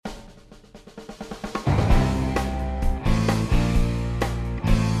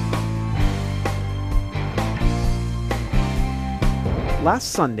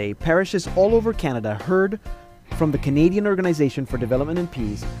Last Sunday, parishes all over Canada heard from the Canadian Organization for Development and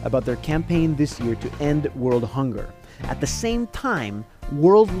Peace about their campaign this year to end world hunger. At the same time,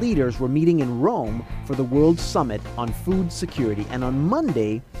 world leaders were meeting in Rome for the World Summit on Food Security, and on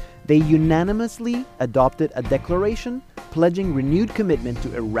Monday, they unanimously adopted a declaration pledging renewed commitment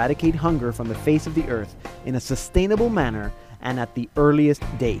to eradicate hunger from the face of the earth in a sustainable manner and at the earliest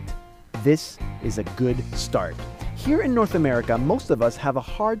date. This is a good start. Here in North America, most of us have a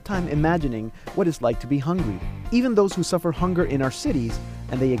hard time imagining what it's like to be hungry. Even those who suffer hunger in our cities,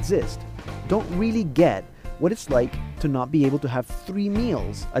 and they exist, don't really get what it's like to not be able to have 3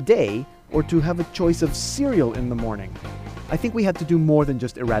 meals a day or to have a choice of cereal in the morning. I think we have to do more than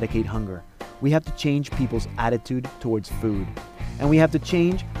just eradicate hunger. We have to change people's attitude towards food. And we have to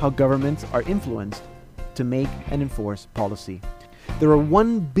change how governments are influenced to make and enforce policy. There are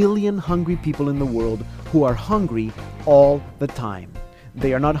 1 billion hungry people in the world who are hungry all the time.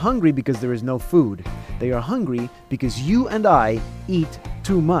 They are not hungry because there is no food. They are hungry because you and I eat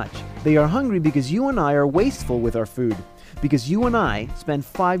too much. They are hungry because you and I are wasteful with our food. Because you and I spend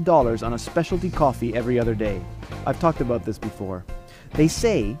 $5 on a specialty coffee every other day. I've talked about this before. They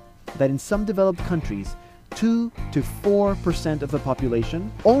say that in some developed countries, 2 to 4% of the population,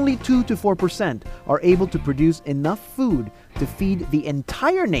 only 2 to 4%, are able to produce enough food to feed the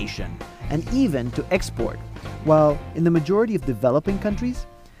entire nation and even to export. While in the majority of developing countries,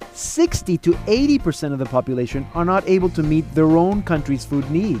 60 to 80% of the population are not able to meet their own country's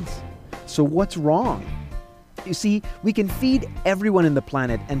food needs. So what's wrong? You see, we can feed everyone in the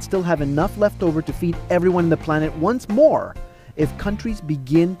planet and still have enough left over to feed everyone in the planet once more if countries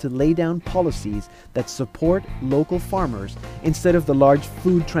begin to lay down policies that support local farmers instead of the large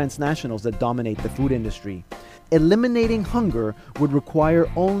food transnationals that dominate the food industry. Eliminating hunger would require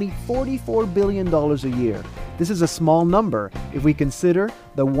only $44 billion a year. This is a small number if we consider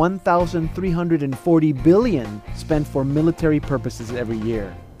the $1,340 billion spent for military purposes every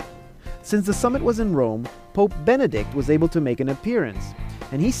year. Since the summit was in Rome, Pope Benedict was able to make an appearance,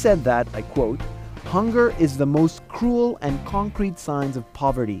 and he said that, I quote, "Hunger is the most cruel and concrete signs of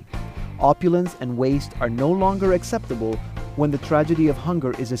poverty. Opulence and waste are no longer acceptable when the tragedy of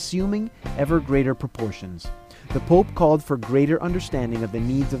hunger is assuming ever greater proportions." The Pope called for greater understanding of the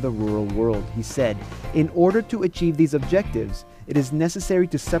needs of the rural world. He said, "In order to achieve these objectives, it is necessary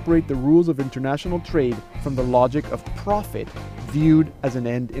to separate the rules of international trade from the logic of profit viewed as an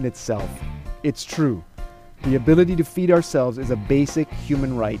end in itself." It's true. The ability to feed ourselves is a basic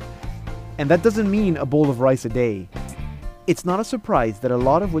human right. And that doesn't mean a bowl of rice a day. It's not a surprise that a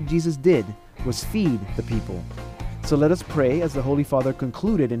lot of what Jesus did was feed the people. So let us pray as the Holy Father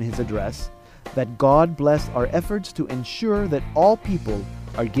concluded in his address, that God bless our efforts to ensure that all people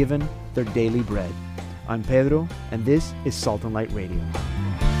are given their daily bread. I'm Pedro, and this is Salt and Light Radio.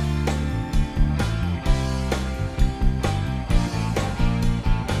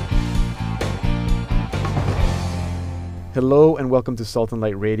 Hello and welcome to Salt and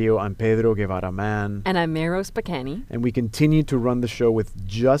Light Radio. I'm Pedro Guevara Man. And I'm Mero Spacani. And we continue to run the show with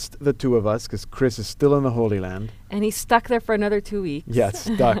just the two of us because Chris is still in the Holy Land. And he's stuck there for another 2 weeks. Yeah,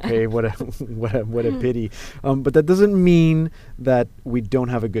 stuck. Hey, what a pity. But that doesn't mean that we don't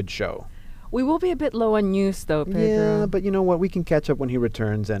have a good show. We will be a bit low on news, though, Pedro. Yeah, but you know what? We can catch up when he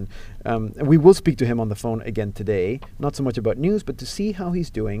returns, and we will speak to him on the phone again today. Not so much about news, but to see how he's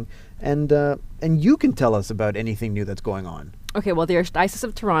doing, and you can tell us about anything new that's going on. Okay, well, the Archdiocese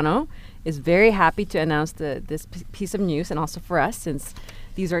of Toronto is very happy to announce this piece of news, and also for us, since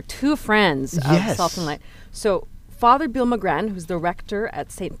these are two friends of Salt and Light. So, Father Bill McGrattan, who's the rector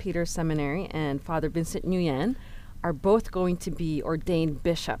at St. Peter's Seminary, and Father Vincent Nguyen are both going to be ordained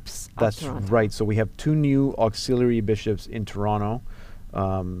bishops of Toronto. That's right. So we have 2 new auxiliary bishops in Toronto.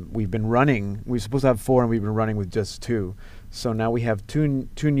 We're supposed to have 4, and we've been running with just 2. So now we have two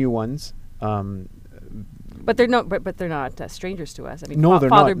new ones. But they're not. But they're not strangers to us. I mean, no, they're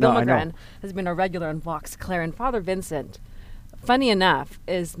Father not. Bill McGrattan has been a regular on Vox Claire, and Father Vincent, funny enough,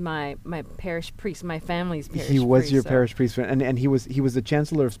 is my parish priest, my family's parish priest. He was your parish priest, and he was the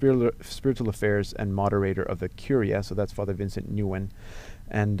Chancellor of Spiritual Affairs and moderator of the Curia. So that's Father Vincent Nguyen,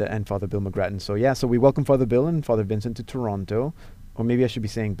 and Father Bill McGrattan. So we welcome Father Bill and Father Vincent to Toronto. Or maybe I should be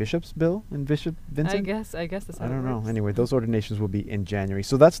saying Bishops Bill and Bishop Vincent? I guess that's how I don't it works. know. Anyway, those ordinations will be in January.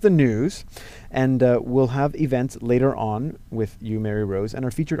 So that's the news. And we'll have events later on with you, Mary Rose. And our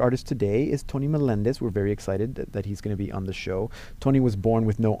featured artist today is Tony Melendez. We're very excited that he's going to be on the show. Tony was born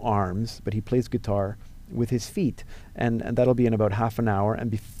with no arms, but he plays guitar with his feet. And that'll be in about half an hour. And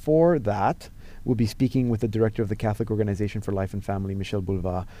before that, We'll be speaking with the director of the Catholic Organization for Life and Family, Michel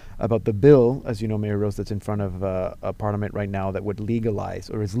Boulevard, about the bill, as you know, Mary Rose, that's in front of Parliament right now that would legalize,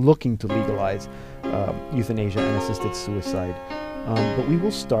 or is looking to legalize, euthanasia and assisted suicide. But we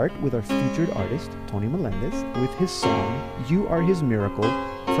will start with our featured artist, Tony Melendez, with his song, You Are His Miracle,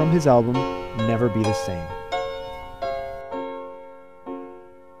 from his album, Never Be the Same.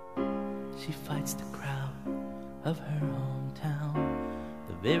 She fights the crowd of her hometown,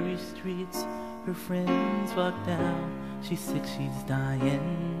 the very streets her friends walk down. She's sick, she's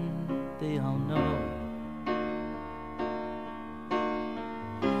dying, they all know.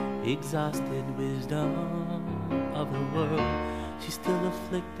 Exhausted wisdom of the world, she's still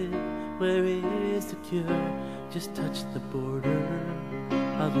afflicted, where is the cure? Just touch the border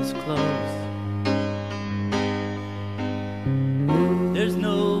of his clothes. There's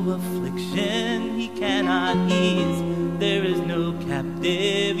no affliction he cannot ease. There is no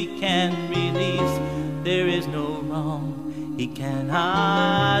captive he can't release. There is no wrong he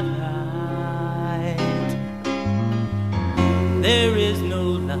cannot right. There is no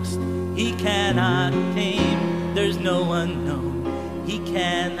lust he cannot tame. There's no unknown he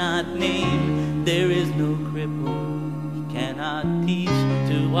cannot name. There is no cripple he cannot teach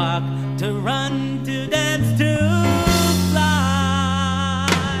to walk, to run, to dance, to fly.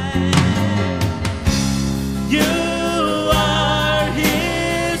 You are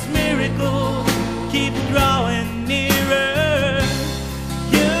his miracle, keep drawing nearer.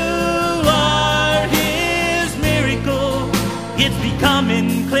 You are his miracle, it's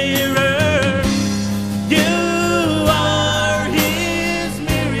becoming clearer. You are his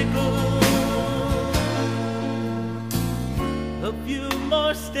miracle. A few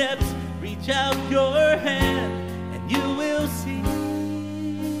more steps, reach out your hand, and you will see.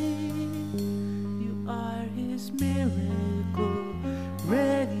 You are his miracle,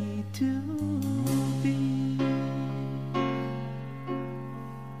 ready to be.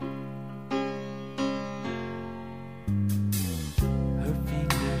 Her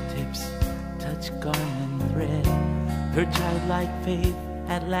fingertips touch garment thread. Her childlike faith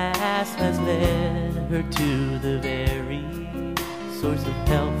at last has led her to the very source of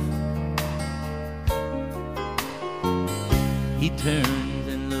health. He turns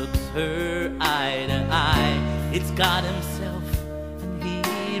and looks her eye to eye. It's God himself, and he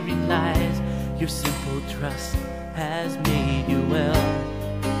replies, your simple trust has made you well.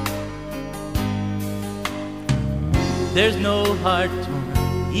 There's no heart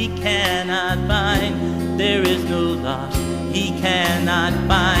torn he cannot bind. There is no loss he cannot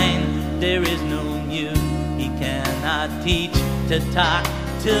find. There is no mute he cannot teach. To talk,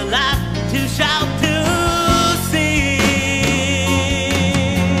 to laugh, to shout, to sing.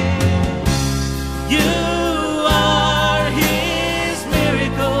 You are his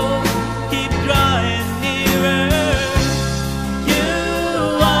miracle, keep drawing nearer. You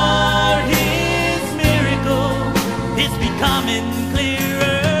are his miracle, it's becoming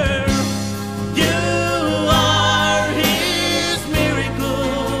clearer. You are his miracle.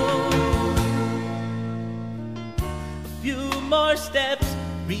 A few more steps,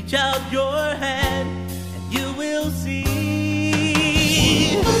 reach out your hand, and you will see.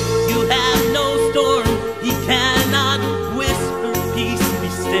 You have no storm he cannot whisper, peace be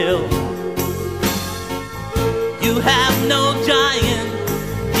still. You have no giant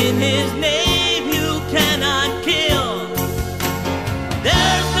in his name you cannot kill.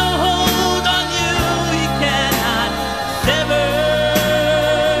 There's no hold on you he cannot sever.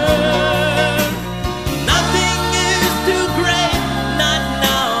 Nothing is too great, not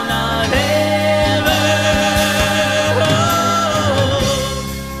now, not ever.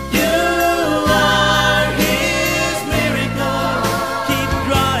 You are his miracle, keep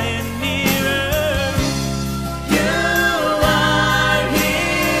drawing nearer. You are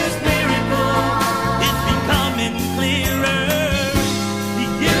his miracle, it's becoming clearer.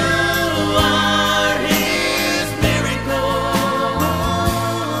 You are his miracle.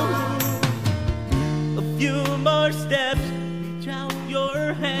 A few more steps, reach out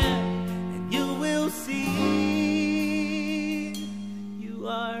your hand, and you will see. You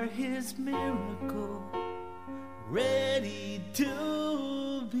are his miracle, ready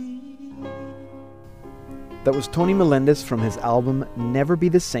to be. That was Tony Melendez from his album Never Be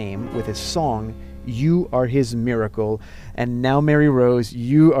the Same with his song You Are His Miracle. And now, Mary Rose,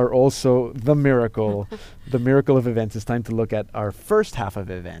 you are also the miracle, the miracle of events. It's time to look at our first half of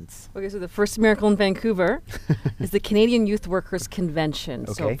events. Okay, so the first miracle in Vancouver is the Canadian Youth Workers Convention.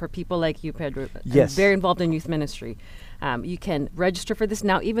 Okay. So for people like you, Pedro, Yes. very involved in youth ministry, you can register for this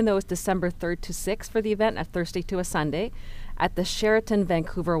now, even though it's December 3rd to 6th for the event, a Thursday to a Sunday. at the Sheraton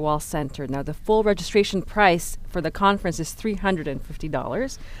Vancouver Wall Centre. Now, the full registration price for the conference is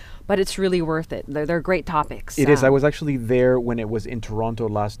 $350. But it's really worth it. They're great topics. It is. I was actually there when it was in Toronto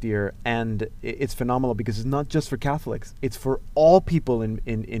last year, and it's phenomenal because it's not just for Catholics. It's for all people in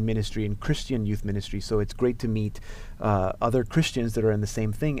ministry, in Christian youth ministry. So it's great to meet other Christians that are in the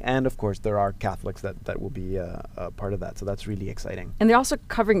same thing. And, of course, there are Catholics that will be a part of that. So that's really exciting. And they're also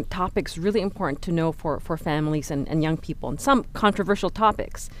covering topics really important to know for families and young people, and some controversial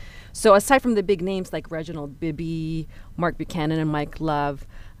topics. So aside from the big names like Reginald Bibby, Mark Buchanan, and Mike Love,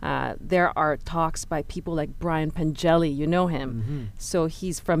 there are talks by people like Brian Pangeli. You know him. Mm-hmm. So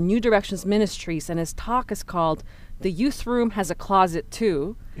he's from New Directions Ministries, and his talk is called "The Youth Room Has a Closet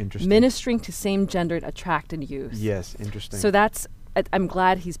Too." Interesting. Ministering to same-gendered attracted youth. Yes, interesting. So that's, I'm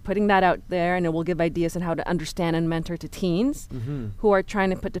glad he's putting that out there, and it will give ideas on how to understand and mentor to teens who are trying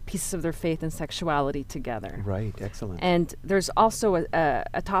to put the pieces of their faith and sexuality together. Right, excellent. And there's also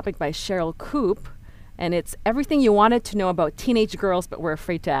a topic by Cheryl Coop, and it's everything you wanted to know about teenage girls but were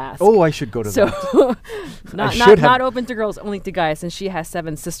afraid to ask. Oh, I should go to that. So not open to girls, only to guys. And she has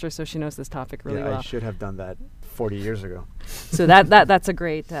 7 sisters, so she knows this topic really well. I should have done that 40 years ago. So that's a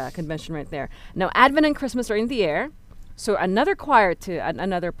great convention right there. Now, Advent and Christmas are in the air. So another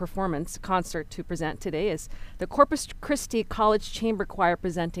another performance concert to present today is the Corpus Christi College Chamber Choir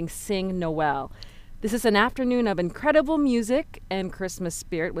presenting Sing Noel. This is an afternoon of incredible music and Christmas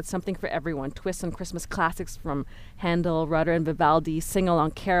spirit with something for everyone. Twists on Christmas classics from Handel, Rutter, and Vivaldi, sing-along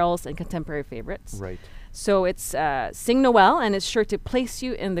carols, and contemporary favorites. Right. So it's Sing Noel, and it's sure to place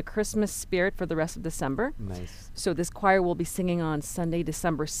you in the Christmas spirit for the rest of December. Nice. So this choir will be singing on Sunday,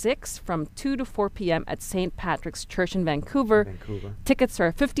 December 6th from 2 to 4 p.m. at St. Patrick's Church in Vancouver. Tickets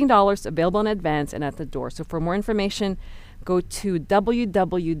are $15, available in advance and at the door. So for more information, go to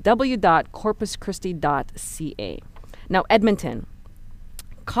www.corpuschristi.ca. Now, Edmonton,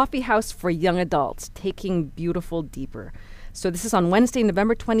 Coffee House for Young Adults, Taking Beautiful Deeper. So this is on Wednesday,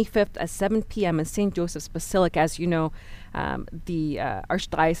 November 25th at 7 p.m. in St. Joseph's Basilica. As you know, the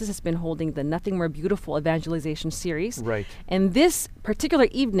Archdiocese has been holding the Nothing More Beautiful evangelization series. Right. And this particular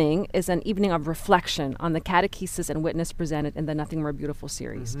evening is an evening of reflection on the catechesis and witness presented in the Nothing More Beautiful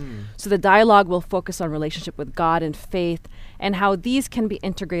series. Mm-hmm. So the dialogue will focus on relationship with God and faith and how these can be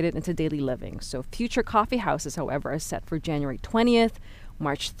integrated into daily living. So future coffee houses, however, are set for January 20th,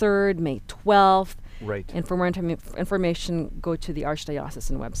 March 3rd, May 12th. Right. And for more information, go to the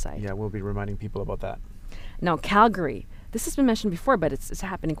Archdiocesan website. Yeah, we'll be reminding people about that. Now, Calgary. This has been mentioned before, but it's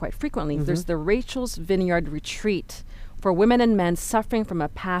happening quite frequently. Mm-hmm. There's the Rachel's Vineyard Retreat for women and men suffering from a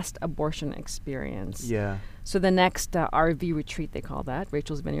past abortion experience. Yeah. So the next RV retreat, they call that,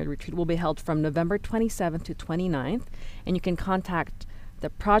 Rachel's Vineyard Retreat, will be held from November 27th to 29th. And you can contact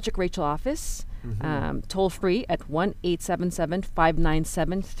the Project Rachel office, toll free at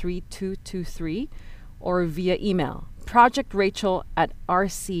 1-877-597-3223, or via email,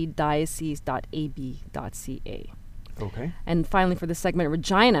 projectrachel@rcdiocese.ab.ca. Okay. And finally, for this segment,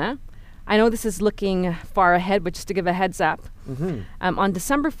 Regina. I know this is looking far ahead, but just to give a heads up, on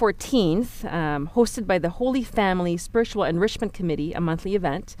December 14th, hosted by the Holy Family Spiritual Enrichment Committee, a monthly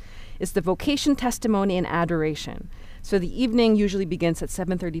event, is the Vocation Testimony and Adoration. So the evening usually begins at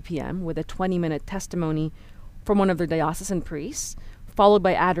 7:30 p.m. with a 20-minute testimony from one of their diocesan priests, followed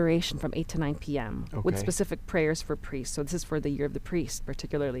by adoration from 8 to 9 p.m. with specific prayers for priests. So this is for the Year of the Priest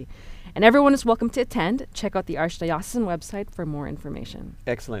particularly. And everyone is welcome to attend. Check out the Archdiocesan website for more information.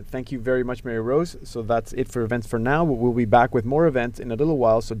 Excellent. Thank you very much, Mary Rose. So that's it for events for now. We'll be back with more events in a little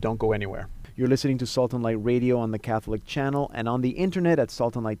while, so don't go anywhere. You're listening to Salt and Light Radio on the Catholic Channel and on the internet at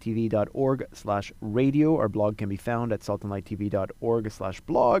saltandlighttv.org/radio. Our blog can be found at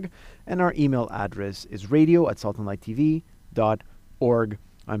saltandlighttv.org/blog, and our email address is radio@saltandlighttv.org.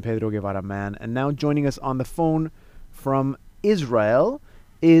 I'm Pedro Guevara Mann, and now joining us on the phone from Israel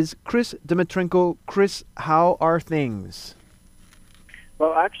is Chris Dimitrenko. Chris, how are things?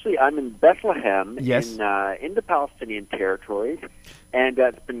 Well, actually, I'm in Bethlehem, yes, in the Palestinian territories, and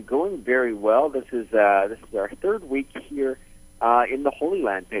it's been going very well. This is our third week here in the Holy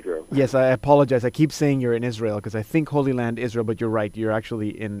Land, Pedro. Yes, I apologize. I keep saying you're in Israel because I think Holy Land, Israel, but you're right. You're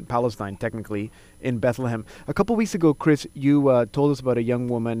actually in Palestine, technically, in Bethlehem. A couple weeks ago, Chris, you told us about a young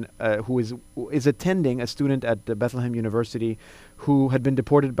woman who is attending, a student at the Bethlehem University, who had been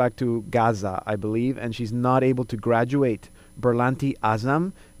deported back to Gaza, I believe, and she's not able to graduate. Berlanti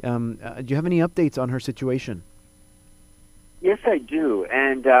Azam. Do you have any updates on her situation? Yes, I do,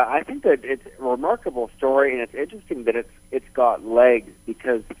 and I think that it's a remarkable story, and it's interesting that it's got legs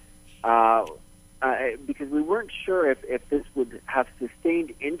because we weren't sure if this would have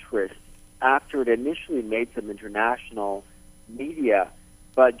sustained interest after it initially made some international media.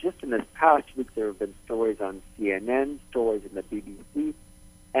 But just in this past week, there have been stories on CNN, stories in the BBC,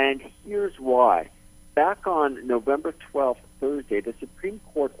 and here's why. Back on November 12th, Thursday, the Supreme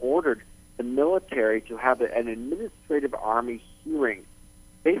Court ordered the military to have an administrative army hearing.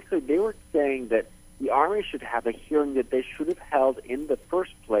 Basically, they were saying that the Army should have a hearing that they should have held in the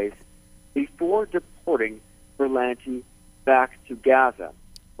first place before deporting Berlanti back to Gaza.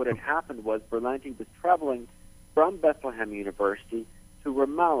 What had happened was Berlanti was traveling from Bethlehem University to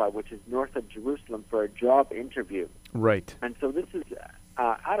Ramallah, which is north of Jerusalem, for a job interview. Right. And so this is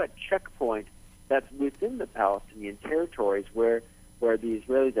at a checkpoint that's within the Palestinian territories where the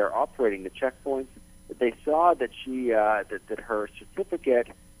Israelis are operating the checkpoints. They saw that that her certificate,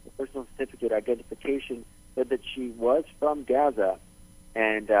 the personal certificate identification, said that she was from Gaza,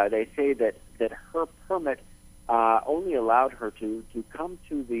 and they say that her permit only allowed her to come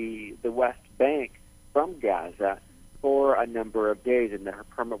to the West Bank from Gaza for a number of days, and that her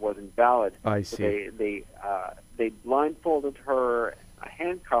permit wasn't valid. I see. So they blindfolded her,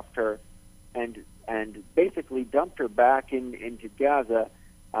 handcuffed her, and basically dumped her back into Gaza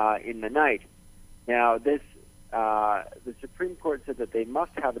in the night. Now, the Supreme Court said that they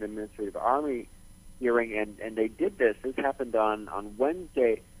must have an administrative army hearing, and they did this. This happened on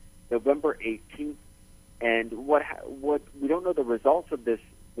Wednesday, November 18th, and what we don't know the results of this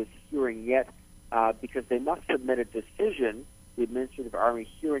hearing yet, because they must submit a decision, the administrative army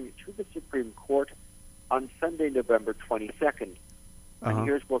hearing, to the Supreme Court on Sunday, November 22nd. And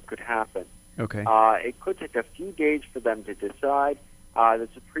here's what could happen. Okay. It could take a few days for them to decide. The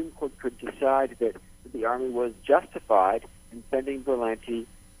Supreme Court could decide that the Army was justified in sending Berlanti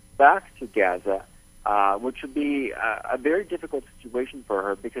back to Gaza, which would be a very difficult situation for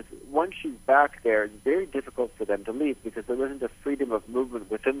her, because once she's back there, it's very difficult for them to leave, because there isn't a freedom of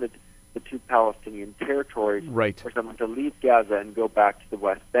movement within the two Palestinian territories for someone to leave Gaza and go back to the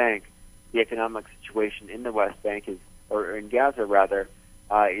West Bank. The economic situation in the West Bank or in Gaza rather,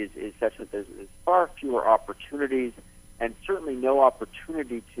 is such that there's far fewer opportunities, and certainly no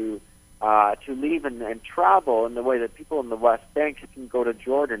opportunity to leave and travel in the way that people in the West Bank can go to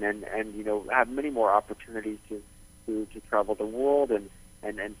Jordan and have many more opportunities to travel the world and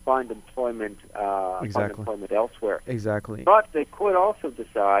find employment elsewhere. Exactly. But they could also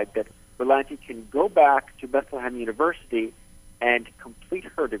decide that Berlanti can go back to Bethlehem University and complete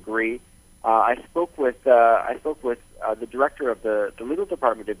her degree. I spoke with the director of the legal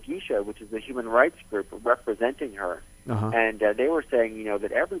department of Gisha, which is the human rights group representing her, and they were saying,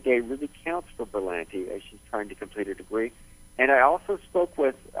 that every day really counts for Berlanti as she's trying to complete her degree. And I also spoke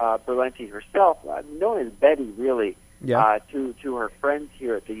with Berlanti herself, known as Betty, really, to her friends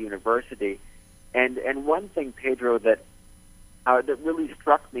here at the university. And one thing, Pedro, that really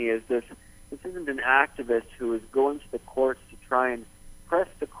struck me is this isn't an activist who is going to the courts to try and press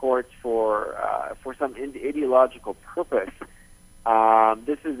the courts for some ideological purpose.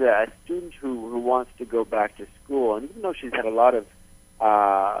 This is a student who wants to go back to school, and even though she's had done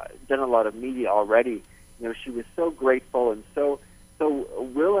a lot of media already, she was so grateful and so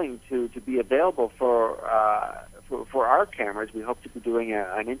willing to be available for our cameras. We hope to be doing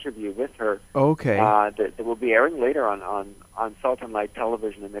an interview with her. Okay. That will be airing later on Salt and Light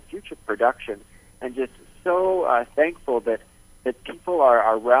Television in a future production, and just so thankful that people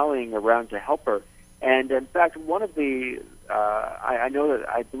are rallying around to help her. And in fact, one of the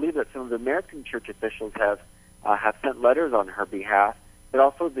I believe that some of the American church officials have sent letters on her behalf, but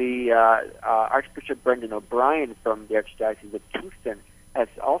also the Archbishop Brendan O'Brien from the Archdiocese of Kingston has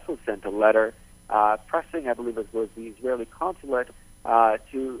also sent a letter pressing, I believe it was the Israeli consulate,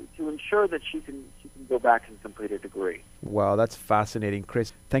 to ensure that she can go back and complete her degree. Wow, that's fascinating.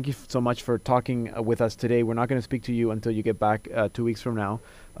 Chris, thank you so much for talking with us today. We're not going to speak to you until you get back 2 weeks from now.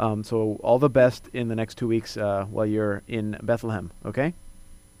 So all the best in the next 2 weeks while you're in Bethlehem, okay?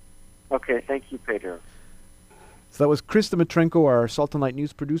 Okay, thank you, Pedro. So that was Chris Dmytrenko, our Salt and Light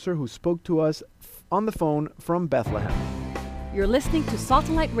News producer, who spoke to us on the phone from Bethlehem. You're listening to Salt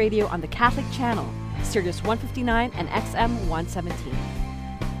and Light Radio on the Catholic Channel, Sirius 159 and XM 117.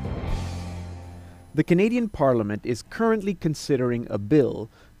 The Canadian Parliament is currently considering a bill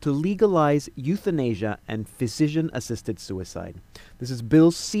to legalize euthanasia and physician-assisted suicide. This is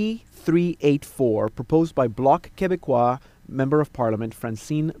Bill C-384, proposed by Bloc Québécois Member of Parliament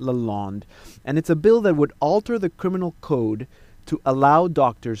Francine Lalonde, and it's a bill that would alter the criminal code to allow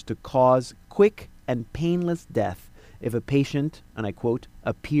doctors to cause quick and painless death if a patient, and I quote,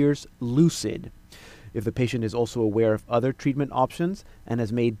 appears lucid. if the patient is also aware of other treatment options and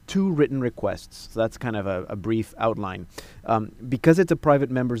has made 2 written requests. So that's kind of a brief outline. Because it's a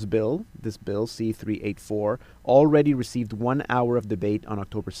private member's bill, this bill, C-384, already received 1 hour of debate on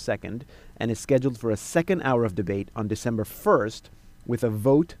October 2nd and is scheduled for a second hour of debate on December 1st with a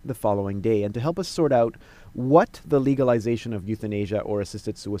vote the following day. And to help us sort out what the legalization of euthanasia or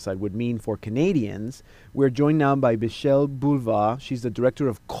assisted suicide would mean for Canadians, we're joined now by Michelle Boulva. She's the director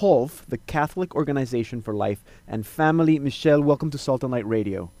of COLF, the Catholic Organization for Life and Family. Michelle, welcome to Salt and Light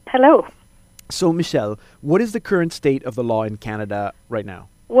Radio. Hello. So, Michelle, what is the current state of the law in Canada right now?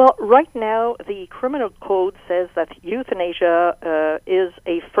 Well, right now, the criminal code says that euthanasia is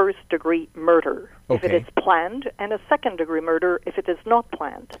a first-degree murder if it is planned, and a second-degree murder if it is not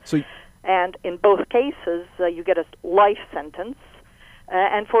planned. And in both cases, you get a life sentence.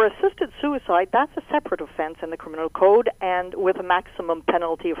 And for assisted suicide, that's a separate offense in the criminal code, and with a maximum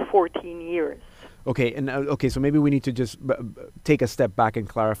penalty of 14 years. Okay, and so maybe we need to just take a step back and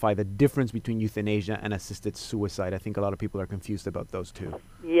clarify the difference between euthanasia and assisted suicide. I think a lot of people are confused about those two.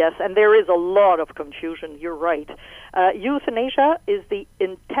 Yes, and there is a lot of confusion. You're right. Euthanasia is the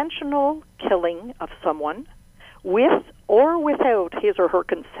intentional killing of someone with or without his or her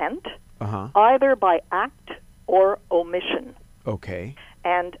consent, either by act or omission. Okay.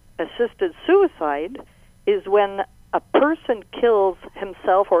 And assisted suicide is when a person kills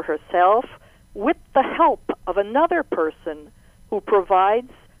himself or herself with the help of another person who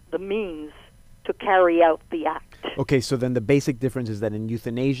provides the means to carry out the act. Okay, so then the basic difference is that in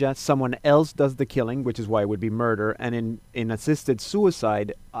euthanasia, someone else does the killing, which is why it would be murder, and in assisted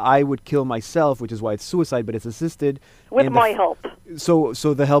suicide, I would kill myself, which is why it's suicide, but it's assisted. With my help. So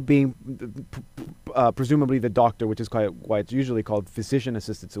the help being presumably the doctor, which is why it's usually called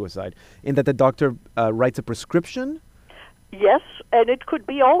physician-assisted suicide, in that the doctor writes a prescription? Yes, and it could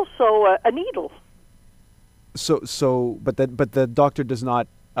be also a needle. But the doctor does not.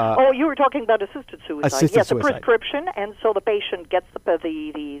 You were talking about assisted suicide. Assisted suicide. A prescription, and so the patient gets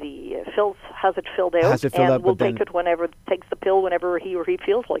the has it filled out, and will take it takes the pill whenever he or he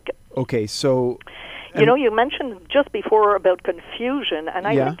feels like it. Okay, so. You mentioned just before about confusion, and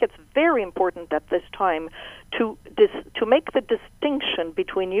I think it's very important at this time to make the distinction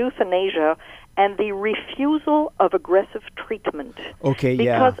between euthanasia and the refusal of aggressive treatment. Okay,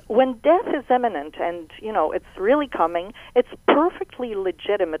 because when death is imminent and, it's really coming, it's perfectly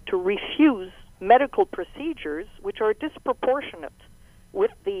legitimate to refuse medical procedures which are disproportionate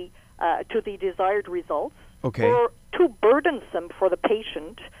with to the desired results, or too burdensome for the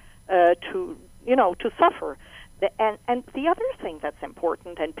patient to suffer. And the other thing that's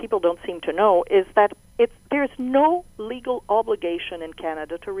important, and people don't seem to know, is that there's no legal obligation in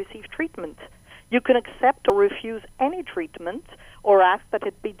Canada to receive treatment. You can accept or refuse any treatment or ask that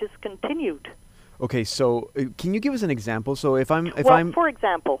it be discontinued. Okay, so can you give us an example? So for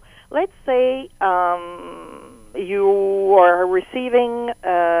example, let's say you are receiving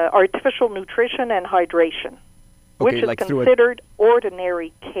artificial nutrition and hydration, which is considered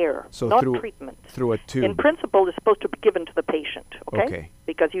ordinary care, not treatment. Through a tube. In principle, it's supposed to be given to the patient, okay?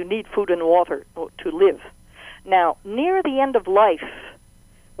 Because you need food and water to live. Now, near the end of life,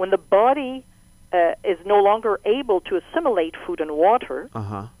 when the body is no longer able to assimilate food and water,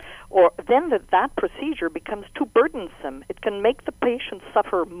 or then that procedure becomes too burdensome. It can make the patient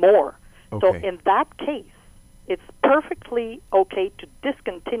suffer more. So in that case, it's perfectly okay to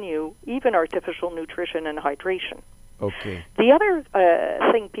discontinue even artificial nutrition and hydration. Okay. The other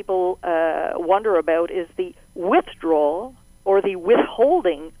thing people wonder about is the withdrawal or the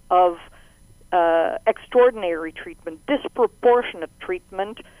withholding of extraordinary treatment, disproportionate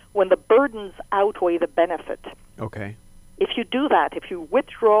treatment, when the burdens outweigh the benefit. Okay. If you do that, if you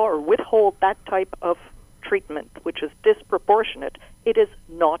withdraw or withhold that type of treatment, which is disproportionate, it is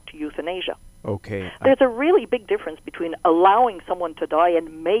not euthanasia. Okay. There's a really big difference between allowing someone to die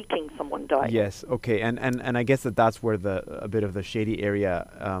and making someone die. Yes. Okay. And I guess that's where a bit of the shady area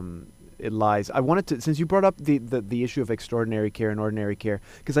it lies. I wanted to, since you brought up the issue of extraordinary care and ordinary care,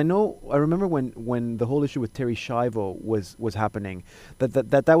 because I remember when the whole issue with Terri Schiavo was happening,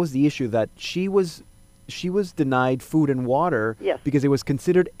 that was the issue, that she was denied food and water because it was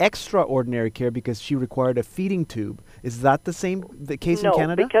considered extraordinary care because she required a feeding tube. Is that the case in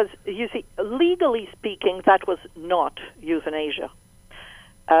Canada? No, because you see, legally speaking, that was not euthanasia.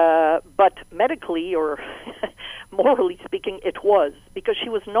 But medically or morally speaking, it was, because she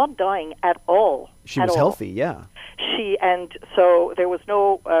was not dying at all. She was healthy, yeah. And so there was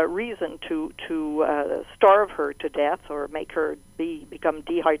no reason to starve her to death or make her become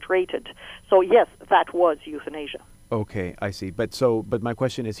dehydrated. So yes, that was euthanasia. Okay, I see. But my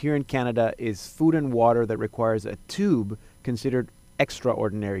question is, here in Canada, is food and water that requires a tube considered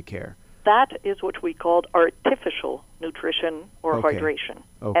extraordinary care? That is what we call artificial nutrition or hydration.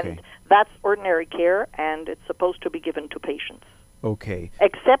 Okay. And that's ordinary care, and it's supposed to be given to patients. Okay.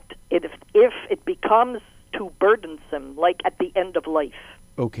 Except if it becomes too burdensome, like at the end of life.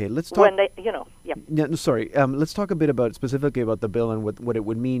 Okay, let's talk. When they, yeah. No, sorry. Let's talk a bit specifically about the bill and what it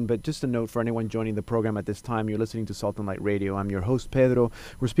would mean. But just a note for anyone joining the program at this time, you're listening to Salt and Light Radio. I'm your host, Pedro.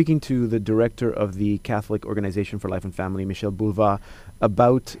 We're speaking to the director of the Catholic Organization for Life and Family, Michel Boulvat,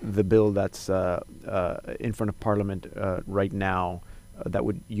 about the bill that's in front of Parliament right now that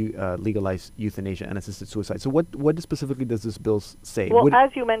would legalize euthanasia and assisted suicide. So what specifically does this bill say? Well,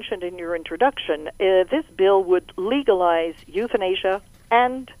 as you mentioned in your introduction, this bill would legalize euthanasia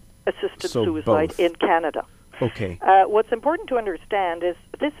and assisted suicide both. in Canada. Okay. What's important to understand is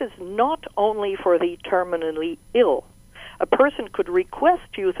this is not only for the terminally ill. A person could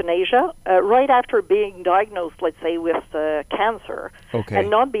request euthanasia right after being diagnosed, let's say, with cancer, and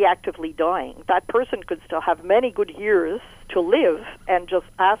not be actively dying. That person could still have many good years to live and just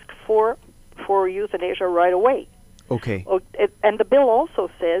ask for euthanasia right away. Okay. And the bill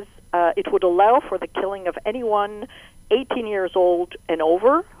also says it would allow for the killing of anyone 18 years old and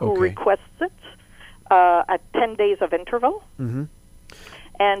over who requests it at 10 days of interval,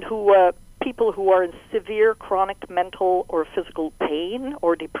 and who people who are in severe chronic mental or physical pain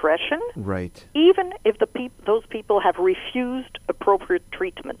or depression, right? Even if those people have refused appropriate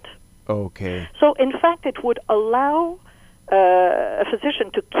treatment. Okay. So, in fact, it would allow a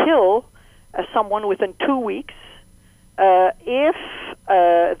physician to kill someone within 2 weeks if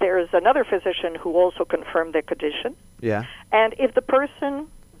there is another physician who also confirmed their condition. Yeah. And if the person,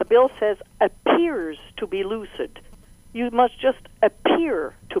 the bill says, appears to be lucid, you must just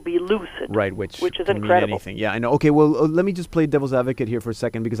appear to be lucid. Right, which is can incredible. mean anything. Yeah, I know. Okay, well, let me just play devil's advocate here for a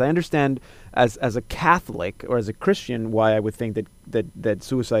second, because I understand as a Catholic or as a Christian why I would think that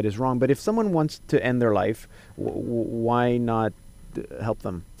suicide is wrong. But if someone wants to end their life, why not help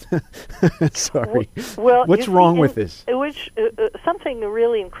them? Sorry. Well, what's wrong with this? Something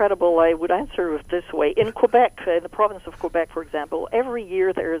really incredible. I would answer it this way. In Quebec, in the province of Quebec, for example, every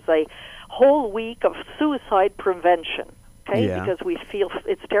year there is a whole week of suicide prevention. Okay, because we feel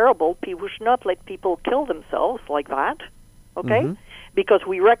it's terrible. We should not let people kill themselves like that. Okay, because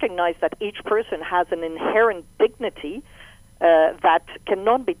we recognize that each person has an inherent dignity that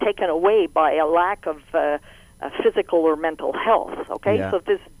cannot be taken away by a lack of physical or mental health, okay? Yeah. So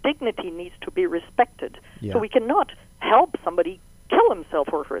this dignity needs to be respected. Yeah. So we cannot help somebody kill himself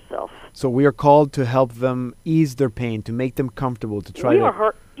or herself. So we are called to help them ease their pain, to make them comfortable, to try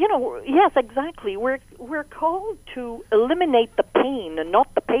yes, exactly. We're called to eliminate the pain and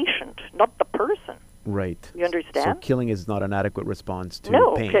not the patient, not the person. Right. You understand? So killing is not an adequate response to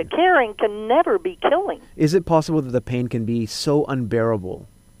pain. No, caring can never be killing. Is it possible that the pain can be so unbearable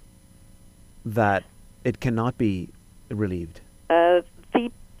that it cannot be relieved?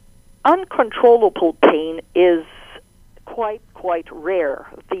 The uncontrollable pain is quite rare.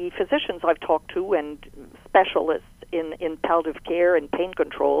 The physicians I've talked to and specialists in palliative care and pain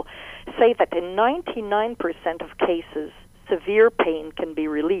control say that in 99% of cases, severe pain can be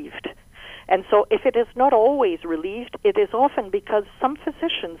relieved. And so if it is not always relieved, it is often because some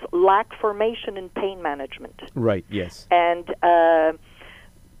physicians lack formation in pain management. Right, yes. And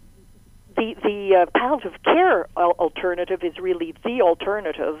the palliative care alternative is really the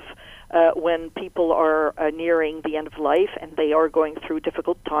alternative when people are nearing the end of life and they are going through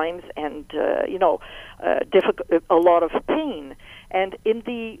difficult times and a lot of pain. And in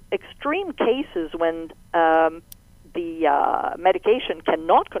the extreme cases when the medication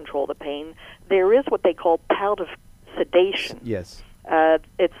cannot control the pain, there is what they call palliative sedation. Yes.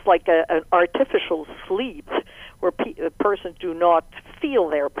 It's like an artificial sleep where persons do not feel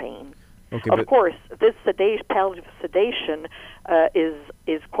their pain. Okay, of course, this palliative sedation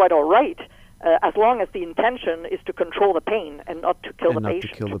is quite all right as long as the intention is to control the pain and not to kill the patient.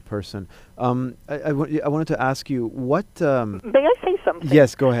 Not to kill the person. I wanted to ask you, what... May I say something?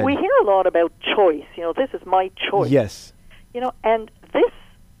 Yes, go ahead. We hear a lot about choice. This is my choice. Yes. And this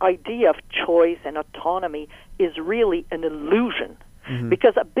idea of choice and autonomy is really an illusion.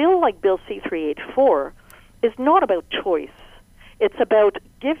 Because a bill like Bill C-384 is not about choice. It's about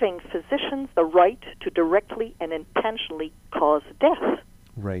giving physicians the right to directly and intentionally cause death.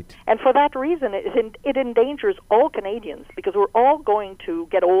 Right. And for that reason, it endangers all Canadians because we're all going to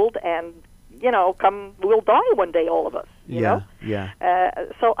get old and, we'll die one day, all of us. You know? Yeah.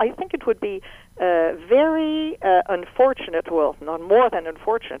 So I think it would be very unfortunate, well, not more than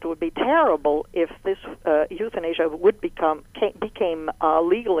unfortunate, it would be terrible if this euthanasia became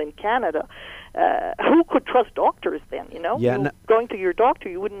legal in Canada. Who could trust doctors then, you know? Yeah, going to your doctor,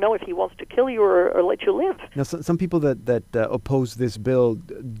 you wouldn't know if he wants to kill you or let you live. Now, some people that oppose this bill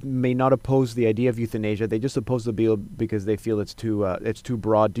may not oppose the idea of euthanasia. They just oppose the bill because they feel it's too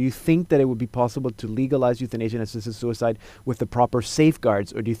broad. Do you think that it would be possible to legalize euthanasia and assisted suicide with the proper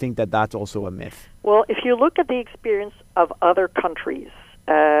safeguards, or do you think that that's also a myth? Well, if you look at the experience of other countries,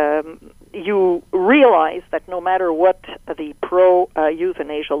 you realize that no matter what the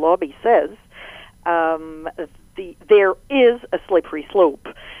pro-euthanasia lobby says, there is a slippery slope.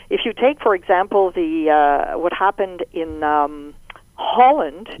 If you take, for example, what happened in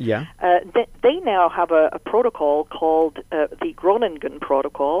Holland, they now have a protocol called the Groningen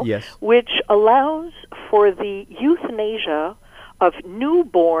Protocol, which allows for the euthanasia of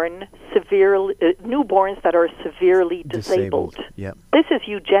newborns that are severely disabled. Yeah. This is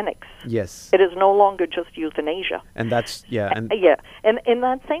eugenics. Yes. It is no longer just euthanasia. And that's And in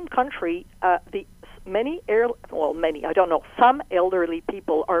that same country, some elderly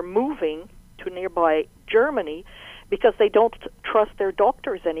people are moving to nearby Germany because they don't trust their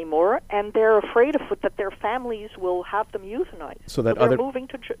doctors anymore, and they're afraid that their families will have them euthanized. So they're moving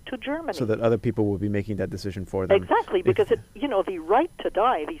to Germany. So that other people will be making that decision for them. Exactly, because the right to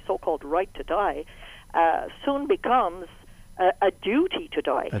die, the so-called right to die, soon becomes a duty to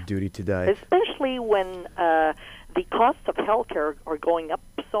die. A duty to die. Especially when the costs of healthcare are going up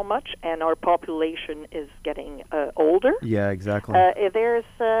so much and our population is getting older. Yeah, exactly.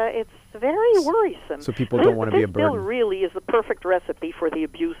 It's very worrisome. So people don't want to be a burden. This bill really is the perfect recipe for the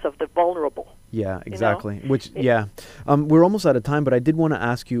abuse of the vulnerable. Yeah, exactly. We're almost out of time, but I did want to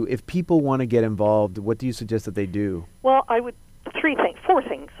ask you, if people want to get involved, what do you suggest that they do? Well, I would four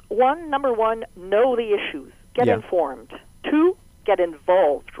things. Number one, know the issues. Get informed. 2, get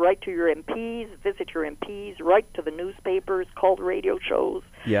involved. Write to your MPs, visit your MPs, write to the newspapers, call radio shows.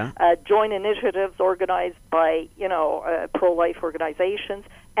 Yeah. Join initiatives organized by, pro-life organizations,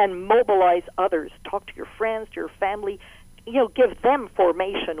 and mobilize others. Talk to your friends, to your family. Give them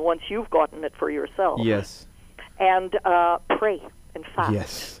formation once you've gotten it for yourself. Yes. And pray and fast.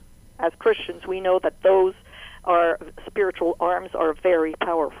 Yes. As Christians, we know that those spiritual arms are very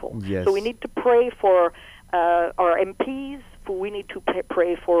powerful. Yes. So we need to pray for our MPs. We need to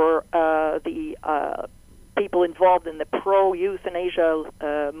pray for the people involved in the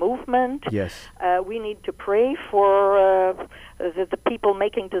pro-euthanasia movement. Yes. We need to pray for the people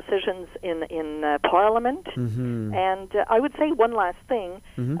making decisions in Parliament. Mm-hmm. And I would say one last thing.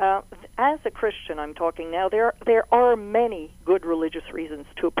 Mm-hmm. As a Christian, I'm talking now, there are many good religious reasons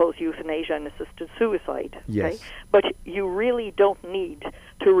to oppose euthanasia and assisted suicide. Yes. Okay? But you really don't need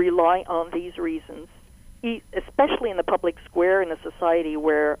to rely on these reasons, especially in the public square in a society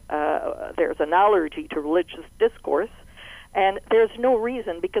where there's an allergy to religious discourse. And there's no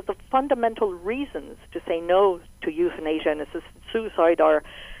reason, because the fundamental reasons to say no to euthanasia and assisted suicide are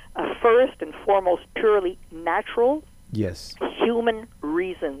first and foremost purely natural, human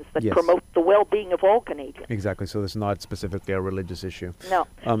reasons that promote the well-being of all Canadians. Exactly, so it's not specifically a religious issue. No.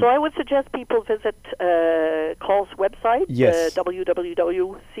 So I would suggest people visit COL's website,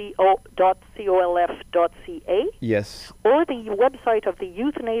 www.colf.ca, or the website of the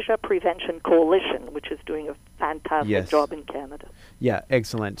Euthanasia Prevention Coalition, which is doing a fantastic job in Canada. Yeah,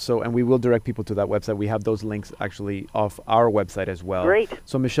 excellent. So, and we will direct people to that website. We have those links actually off our website as well. Great.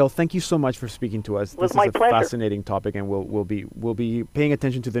 So, Michelle, thank you so much for speaking to us. This is a fascinating topic, and we'll be paying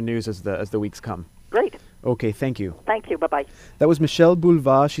attention to the news as the weeks come. Great. Okay, thank you. Thank you. Bye-bye. That was Michelle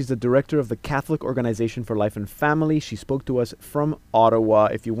Boulva. She's the director of the Catholic Organization for Life and Family. She spoke to us from Ottawa.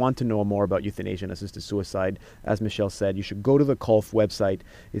 If you want to know more about euthanasia and assisted suicide, as Michelle said, you should go to the COLF website.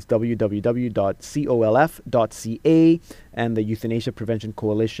 It's www.colf.ca, and the Euthanasia Prevention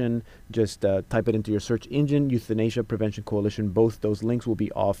Coalition. Just type it into your search engine, Euthanasia Prevention Coalition. Both those links will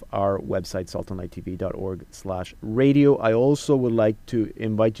be off our website, saltandlighttv.org/radio. I also would like to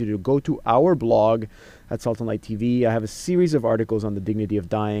invite you to go to our blog at Salt and Light TV. I have a series of articles on the dignity of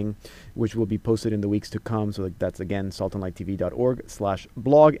dying, which will be posted in the weeks to come. So that's, again,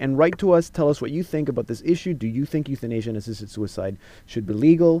 saltandlighttv.org/blog. And write to us. Tell us what you think about this issue. Do you think euthanasia and assisted suicide should be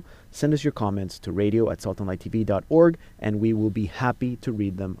legal? Send us your comments to radio@saltandlighttv.org, and we will be happy to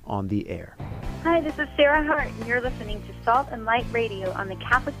read them on the air. Hi, this is Sarah Hart, and you're listening to Salt and Light Radio on the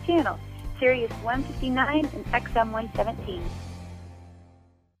Catholic Channel, Sirius 159 and XM 117.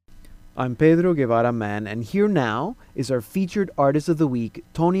 I'm Pedro Guevara Mann, and here now is our featured artist of the week,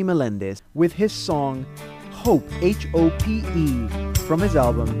 Tony Melendez, with his song Hope, H-O-P-E, from his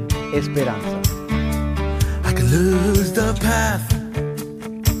album Esperanza. lose the path,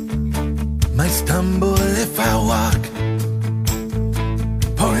 might stumble if I walk,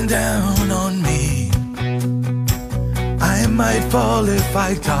 pouring down on me. I might fall if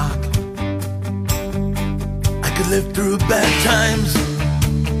I talk. I could live through bad times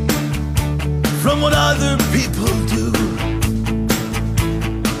from what other people do.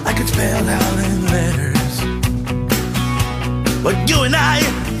 I could spell out in letters what you and I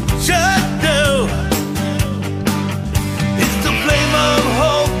should do. It's the flame of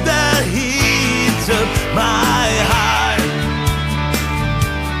hope that heats up my heart.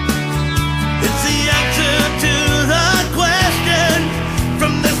 It's the answer to the question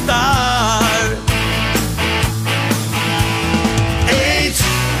from the start.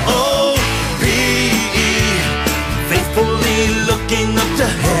 H-O-P-E, faithfully looking up to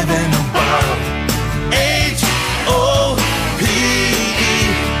heaven above. H-O-P-E,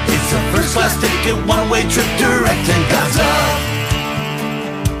 it's a first class ticket, one-way trip direct to God's love.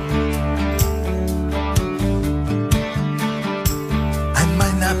 I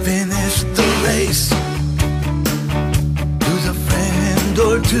might not finish the race, lose a friend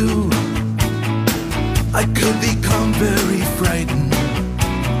or two. I could become very frightened,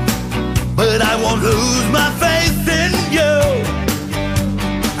 but I won't lose my faith in you.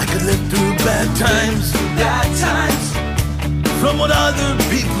 I could live through bad times, from what other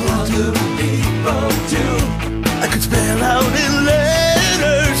people do. I could spell out in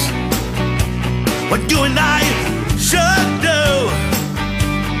letters what you and I should do.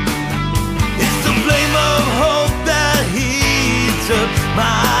 It's the flame of hope that heats up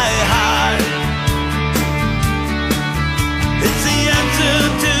my heart. It's the answer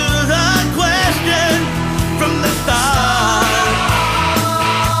to the question from the start.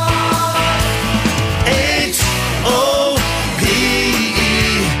 H-O-P-E,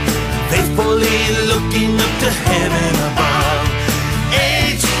 faithfully looking up to heaven above.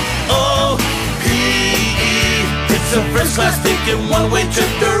 H-O-P-E, it's a first class ticket, one-way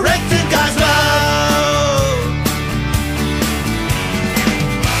trip direct to God's love.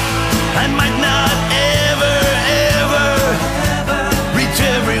 I might not ever reach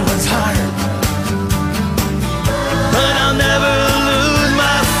everyone's heart, but I'll never lose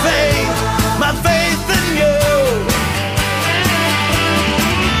my faith in you.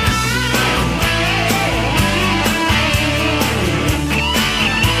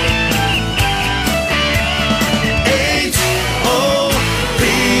 H-O-P-E,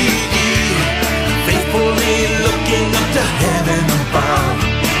 faithfully looking up to heaven above.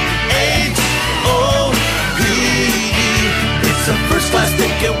 H-O-P-E, it's a first class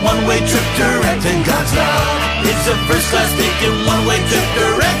ticket, one-way trip direct in God's love. It's a first class ticket, one-way trip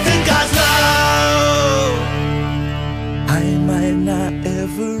direct in God's love. I might not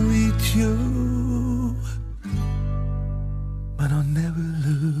ever reach you, but I'll never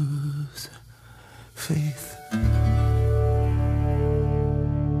lose faith.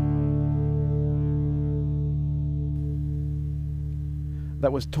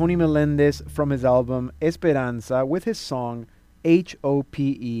 That was Tony Melendez from his album Esperanza with his song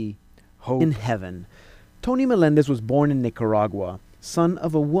H-O-P-E, Hope in Heaven. Tony Melendez was born in Nicaragua, son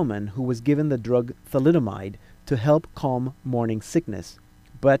of a woman who was given the drug thalidomide to help calm morning sickness,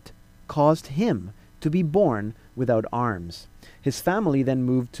 but caused him to be born without arms. His family then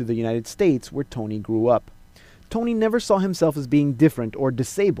moved to the United States, where Tony grew up. Tony never saw himself as being different or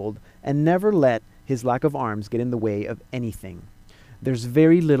disabled and never let his lack of arms get in the way of anything. There's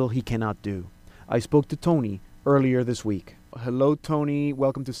very little he cannot do. I spoke to Tony earlier this week. Hello, Tony.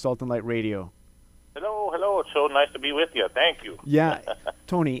 Welcome to Salt and Light Radio. Hello. It's so nice to be with you. Thank you. Yeah.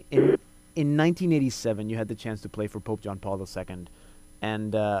 Tony, in 1987, you had the chance to play for Pope John Paul II.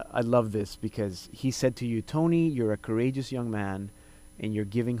 And I love this because he said to you, Tony, you're a courageous young man and you're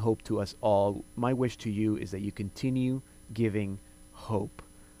giving hope to us all. My wish to you is that you continue giving hope.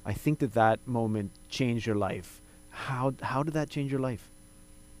 I think that moment changed your life. How did that change your life?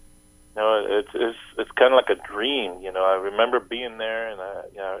 No, it's kind of like a dream. You know, I remember being there, and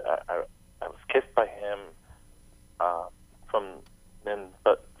I was kissed by him.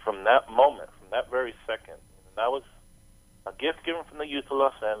 But from that moment, from that very second, that was a gift given from the youth of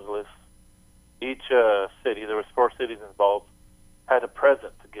Los Angeles. Each city, there was 4 cities involved, had a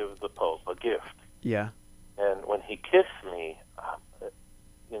present to give the Pope, a gift. Yeah. And when he kissed me,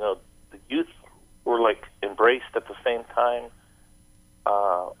 the youth were like embraced at the same time.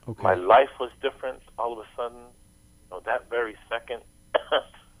 Okay. My life was different all of a sudden, that very second.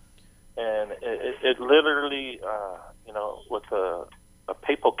 And it literally, with a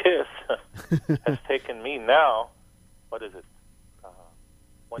papal kiss, has taken me now, what is it,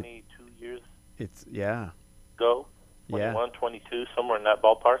 22 years? It's, yeah. ago, 21, 22, somewhere in that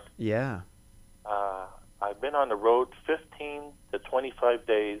ballpark. Yeah. I've been on the road 15 to 25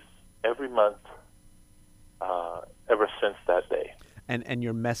 days every month ever since that day. And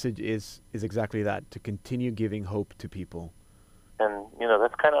your message is exactly that, to continue giving hope to people. And, you know,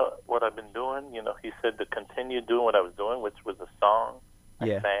 that's kind of what I've been doing. You know, he said to continue doing what I was doing, which was a song I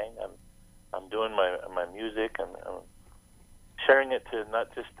sang. I'm doing my music, and I'm sharing it to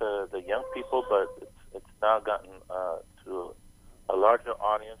not just the young people, but it's now gotten to a larger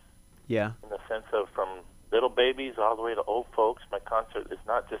audience. Yeah. In the sense of from little babies all the way to old folks. My concert is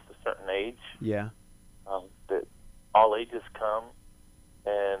not just a certain age. Yeah. That all ages come.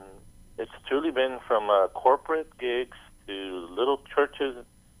 And it's truly been from corporate gigs to little churches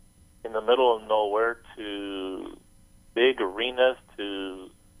in the middle of nowhere to big arenas to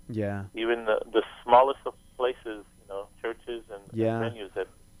even the smallest of places, you know, churches and venues that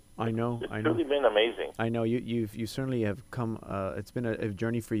I know. It's truly been amazing. I know you certainly have come. It's been a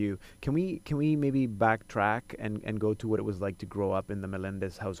journey for you. Can we maybe backtrack and go to what it was like to grow up in the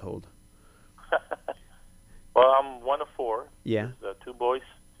Melendez household? Well, I'm one of four. Yeah. There's, 2 boys,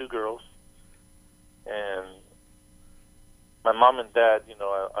 2 girls, and my mom and dad. You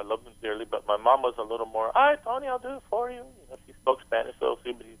know, I love them dearly, but my mom was a little more. Hi, Tony, I'll do it for you. You know, she spoke Spanish, so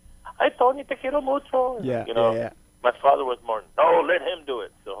she would. Hi, Tony, te quiero mucho. Yeah. You know. Yeah. My father was more, no, let him do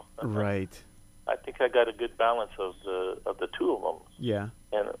it. So right. I think I got a good balance of the 2 of them. Yeah.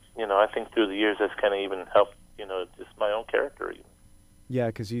 And you know, I think through the years that's kind of even helped. You know, just my own character. Even. Yeah,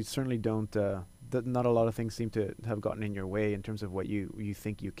 because you certainly don't. Not a lot of things seem to have gotten in your way in terms of what you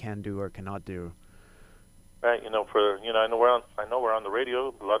think you can do or cannot do. Right. You know, I know we're on the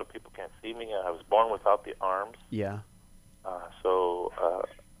radio. A lot of people can't see me. I was born without the arms. Yeah. So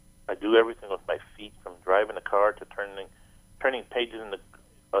I do everything with my feet, from driving a car to turning pages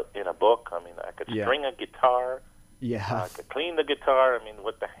in a book. I mean, I could string a guitar. Yeah. I could clean the guitar. I mean,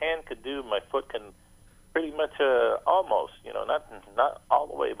 what the hand could do, my foot can pretty much almost, you know, not all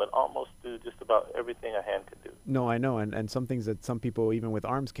the way, but almost do just about everything a hand could do. No, I know, and some things that some people even with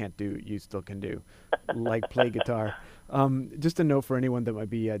arms can't do, you still can do, like play guitar. Just a note for anyone that might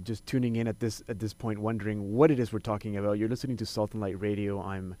be just tuning in at this point, wondering what it is we're talking about. You're listening to Salt and Light Radio.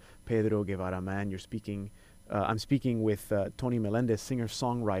 I'm Pedro Guevara Man. You're speaking. I'm speaking with Tony Melendez,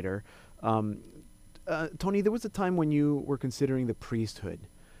 singer-songwriter. Tony, there was a time when you were considering the priesthood,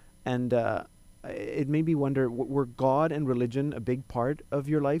 and it made me wonder, were God and religion a big part of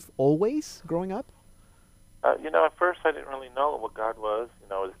your life always growing up? You know, at first I didn't really know what God was. You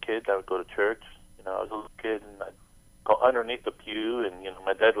know, as a kid, I would go to church. You know, I was a little kid, and I'd go underneath the pew, and, you know,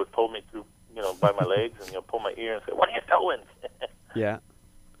 my dad would pull me through, you know, by my legs, and, you know, pull my ear and say, "What are you doing?" Yeah.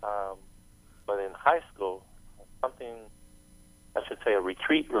 But in high school, something, I should say, a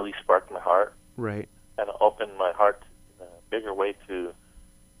retreat really sparked my heart. Right. And opened my heart in a bigger way to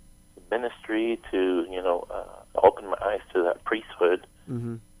ministry, to, you know, open my eyes to that priesthood.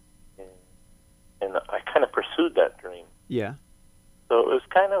 Mm-hmm. And I kind of pursued that dream. Yeah. So it was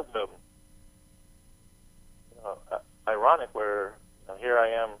kind of ironic where, you know, here I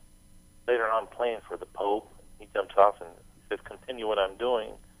am later on playing for the Pope. He jumps off and he says, continue what I'm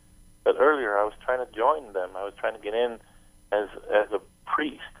doing. But earlier I was trying to join them. I was trying to get in as a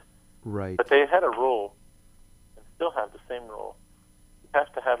priest. Right. But they had a rule, and still have the same rule. You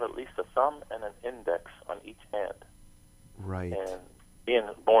have to have at least a thumb and an index on each hand. Right. And being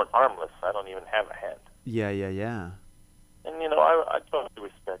born armless, I don't even have a hand. Yeah. And, you know, I totally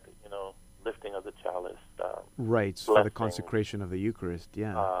respect it, you know, lifting of the chalice. Right, for the consecration of the Eucharist,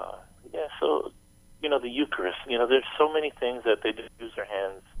 yeah. Yeah, so, you know, the Eucharist, you know, there's so many things that they just use their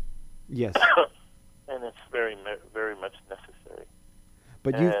hands. Yes. And it's very, very much necessary.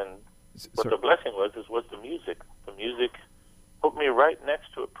 But what the blessing was the music. The music put me right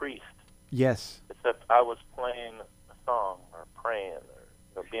next to a priest. Yes. Except I was playing a song or praying or,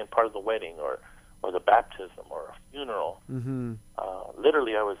 you know, being part of the wedding or the baptism or a funeral. Mm-hmm.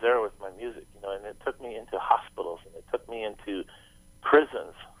 Literally, I was there with my music, you know, and it took me into hospitals and it took me into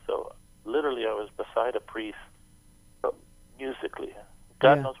prisons. So literally, I was beside a priest, but musically.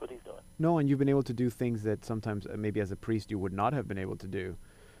 God knows what he's doing. No, and you've been able to do things that sometimes maybe as a priest you would not have been able to do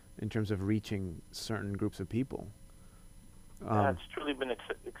in terms of reaching certain groups of people. Yeah, it's truly been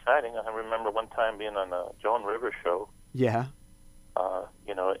exciting. I remember one time being on a Joan Rivers show. Yeah.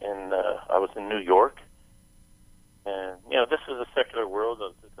 You know, I was in New York, and, you know, this is a secular world.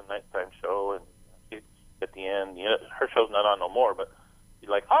 It's a nighttime show, and at the end, you know, her show's not on no more, but she's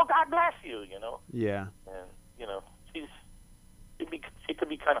like, "Oh, God bless you," you know. Yeah. And, you know, she could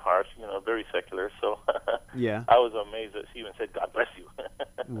be kind of harsh, you know, very secular. So yeah, I was amazed that she even said, "God bless you."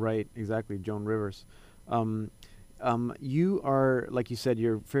 Right, exactly, Joan Rivers. You are, like you said,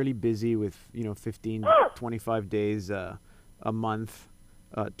 you're fairly busy with 15, 25 days a month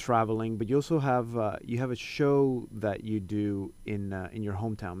traveling, but you also have a show that you do in your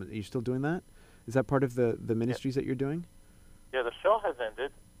hometown. Are you still doing that? Is that part of the ministries that you're doing? Yeah, the show has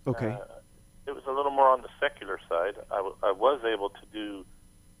ended. Okay. It was a little more on the secular side. I was able to do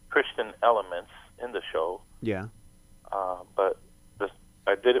Christian elements in the show. Yeah. But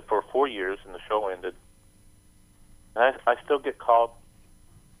I did it for 4 years, and the show ended. And I still get called.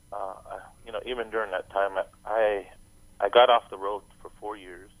 Even during that time, I got off the road for 4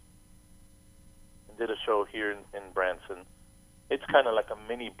 years and did a show here in Branson. It's kind of like a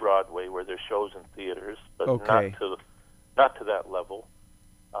mini Broadway where there's shows in theaters, but not to that level.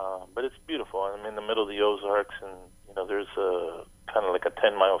 But it's beautiful. I'm in the middle of the Ozarks, and there's a kind of like a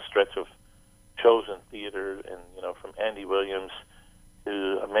 10-mile stretch of shows in theater, and from Andy Williams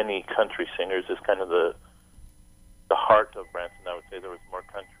to many country singers is kind of the heart of Branson. I would say there was more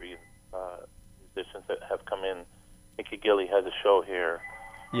country musicians that have come in. Mickey Gilley has a show here,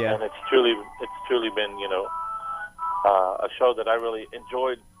 and it's truly been a show that I really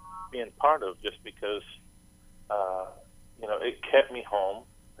enjoyed being part of, just because it kept me home.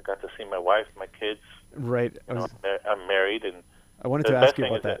 I got to see my wife, my kids. Right. I'm married, and I wanted to ask you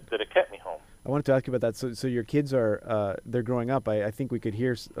about that. That it kept me home. I wanted to ask you about that. So your kids are they're growing up. I think we could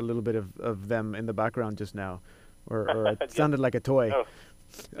hear a little bit of them in the background just now, or it sounded like a toy. Oh.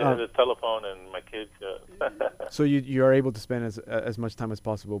 The telephone and my kids. So you are able to spend as much time as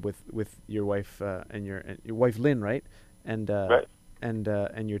possible with your wife and your wife Lynn, right? And right. And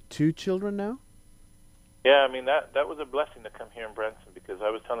your 2 children now. Yeah, I mean that was a blessing to come here in Branson, because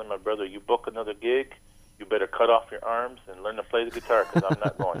I was telling my brother, you book another gig, you better cut off your arms and learn to play the guitar, because I'm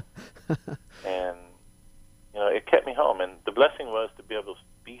not going. And it kept me home, and the blessing was to be able to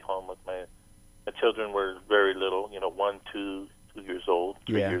be home with my children. Were very little, 1, 2 years old,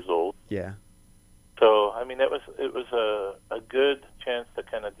 3 years old. Yeah. So I mean, it was a good chance to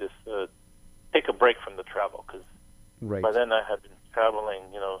kind of just take a break from the travel, because by then I had been traveling,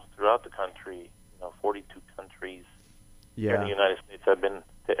 throughout the country, 42 countries. Yeah. Here in the United States, I've been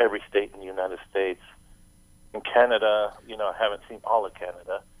to every state in the United States. In Canada, I haven't seen all of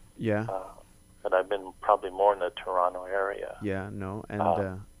Canada. Yeah. But I've been probably more in the Toronto area. Yeah. No. And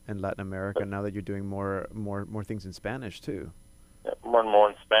Latin America. Now that you're doing more things in Spanish too. Yeah, more and more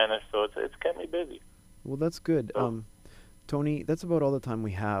in Spanish, so it's kept me busy. Well, that's good. Tony, that's about all the time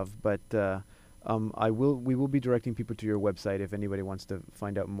we have, but we will be directing people to your website if anybody wants to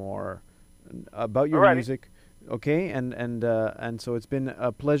find out more about your music. Okay, and so it's been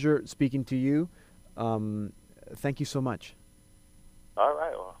a pleasure speaking to you. Thank you so much. All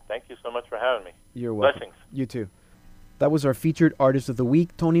right. Well, thank you so much for having me. You're welcome. Blessings. You too. That was our featured artist of the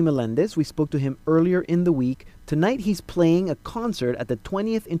week, Tony Melendez. We spoke to him earlier in the week. Tonight he's playing a concert at the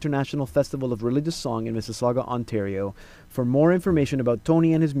 20th International Festival of Religious Song in Mississauga, Ontario. For more information about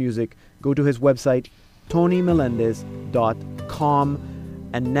Tony and his music, go to his website, tonymelendez.com.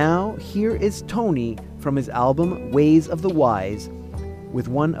 And now, here is Tony from his album, Ways of the Wise, with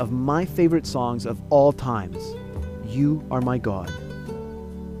one of my favorite songs of all times, You Are My God.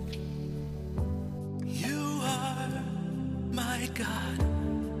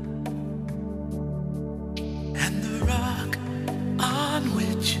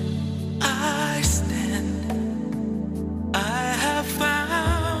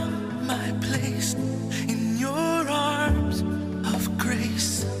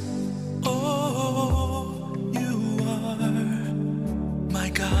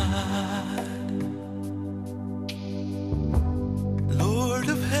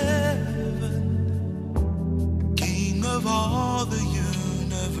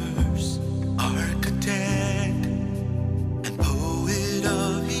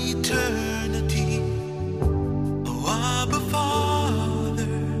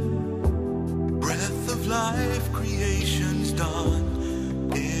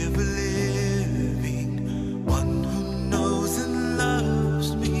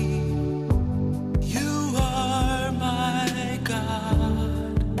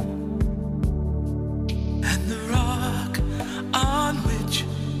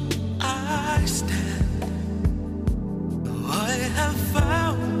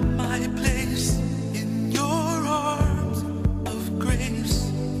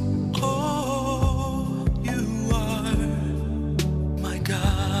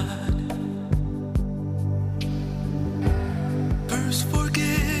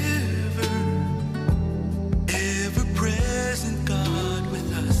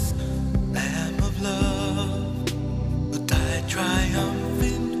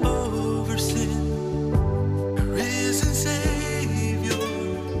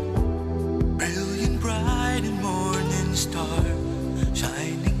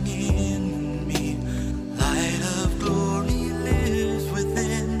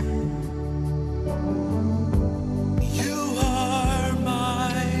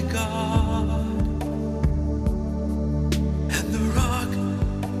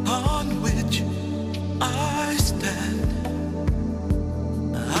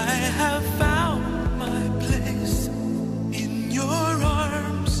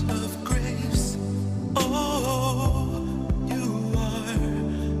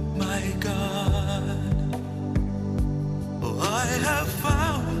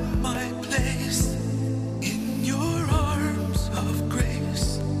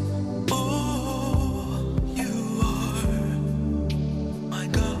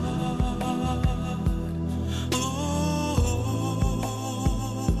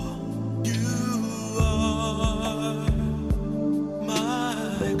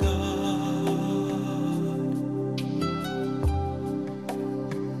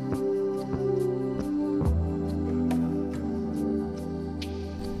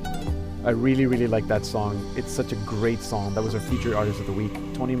 I really, really like that song. It's such a great song. That was our featured artist of the week,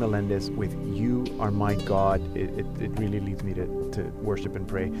 Tony Melendez, with You Are My God. It really leads me to worship and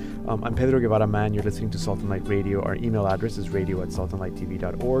pray. I'm Pedro Guevara Man. You're listening to Salt and Light Radio. Our email address is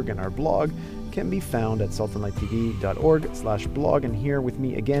radio@saltandlighttv.org, and our blog can be found at saltandlighttv.org/blog. And here with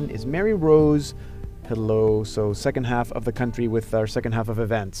me again is Mary Rose. Hello. So second half of the country with our second half of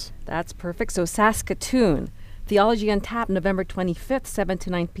events. That's perfect. So Saskatoon. Theology on Tap, November 25th, 7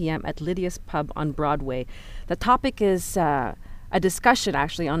 to 9 p.m. at Lydia's Pub on Broadway. The topic is a discussion,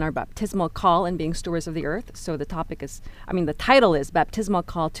 actually, on our baptismal call and being stewards of the earth. So the title is Baptismal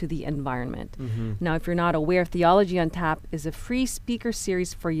Call to the Environment. Mm-hmm. Now, if you're not aware, Theology on Tap is a free speaker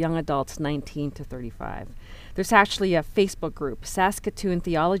series for young adults 19 to 35. There's actually a Facebook group, Saskatoon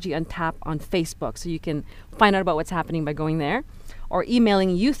Theology on Tap on Facebook. So you can find out about what's happening by going there, or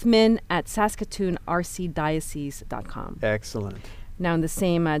emailing youthmin@saskatoonrcdiocese.com. Excellent. Now in the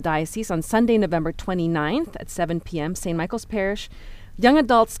same diocese, on Sunday, November 29th at 7 p.m., St. Michael's Parish, young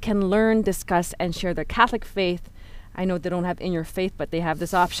adults can learn, discuss, and share their Catholic faith. I know they don't have In Your Faith, but they have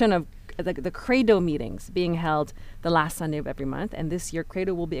this option of the Credo meetings being held the last Sunday of every month. And this year,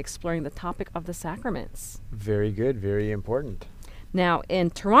 Credo will be exploring the topic of the sacraments. Very good. Very important. Now in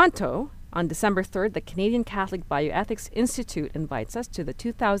Toronto, on December 3rd, the Canadian Catholic Bioethics Institute invites us to the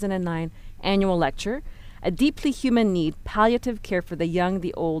 2009 annual lecture, A Deeply Human Need, Palliative Care for the Young,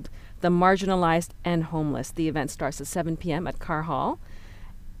 the Old, the Marginalized, and Homeless. The event starts at 7 p.m. at Carr Hall,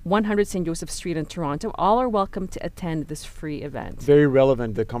 100 St. Joseph Street in Toronto. All are welcome to attend this free event. Very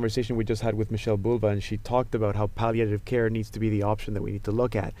relevant, the conversation we just had with Michelle Bulva, and she talked about how palliative care needs to be the option that we need to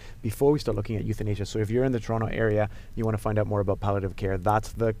look at before we start looking at euthanasia. So if you're in the Toronto area, you want to find out more about palliative care,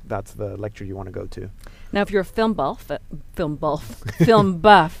 that's the lecture you want to go to. Now, if you're a film buff, you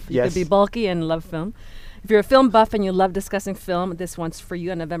Yes. could be bulky and love film. If you're a film buff and you love discussing film, this one's for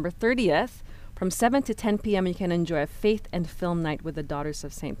you on November 30th. From 7 to 10 p.m., you can enjoy a faith and film night with the Daughters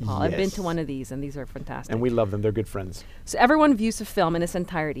of St. Paul. I've been to one of these, and these are fantastic. And we love them. They're good friends. So everyone views the film in its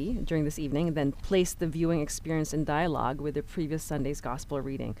entirety during this evening, and then place the viewing experience in dialogue with the previous Sunday's gospel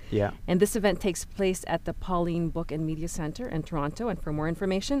reading. Yeah. And this event takes place at the Pauline Book and Media Center in Toronto. And for more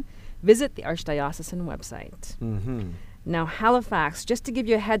information, visit the Archdiocesan website. Mm-hmm. Now, Halifax, just to give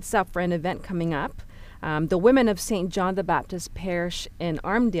you a heads up for an event coming up, the Women of St. John the Baptist Parish in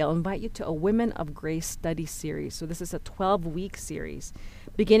Armdale invite you to a Women of Grace study series. So this is a 12-week series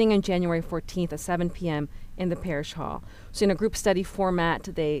beginning on January 14th at 7 p.m. in the parish hall. So in a group study format,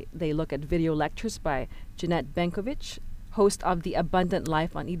 they look at video lectures by Jeanette Benkovich, host of The Abundant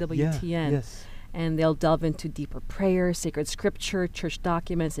Life on EWTN. Yeah, yes. And they'll delve into deeper prayer, sacred scripture, church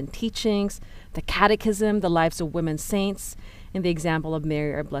documents and teachings, the catechism, the lives of women saints, and the example of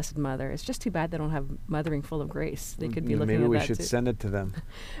Mary, our Blessed Mother. It's just too bad they don't have Mothering Full of Grace. They could be looking at that too. Maybe we should send it to them.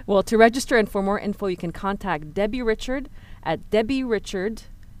 Well, to register and for more info, you can contact Debbie Richard at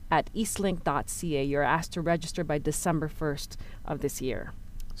debbiericard@eastlink.ca. You're asked to register by December 1st of this year.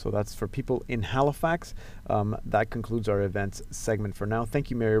 So that's for people in Halifax. That concludes our events segment for now.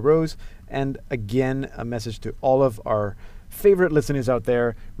 Thank you, Mary Rose. And again, a message to all of our favorite listeners out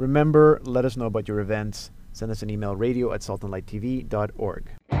there. Remember, let us know about your events. Send us an email, radio@saltandlighttv.org.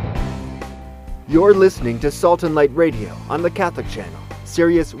 You're listening to Salt and Light Radio on the Catholic Channel,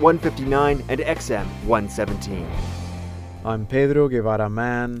 Sirius 159 and XM 117. I'm Pedro Guevara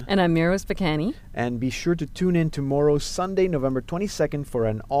Man. And I'm Mira Spicani. And be sure to tune in tomorrow, Sunday, November 22nd, for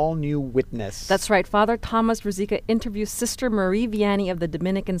an all-new Witness. That's right. Father Thomas Rosica interviews Sister Marie Vianney of the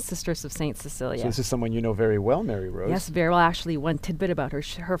Dominican Sisters of St. Cecilia. So this is someone you know very well, Mary Rose. Yes, very well. Actually, one tidbit about her.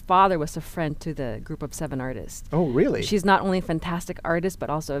 Her father was a friend to the group of 7 artists. Oh, really? She's not only a fantastic artist, but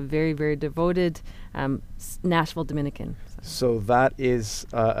also a very, very devoted Nashville Dominican. So that is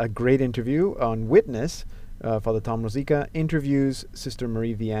a great interview on Witness. Father Tom Rosica interviews Sister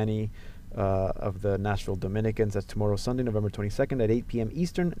Marie Vianney of the Nashville Dominicans. That's tomorrow, Sunday, November 22nd at 8 p.m.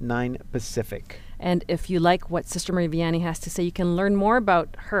 Eastern, 9 Pacific. And if you like what Sister Marie Vianney has to say, you can learn more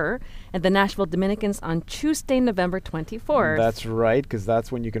about her and the Nashville Dominicans on Tuesday, November 24th. That's right, because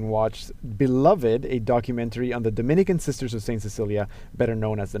that's when you can watch Beloved, a documentary on the Dominican Sisters of St. Cecilia, better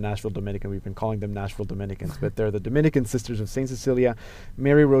known as the Nashville Dominican. We've been calling them Nashville Dominicans, but they're the Dominican Sisters of St. Cecilia.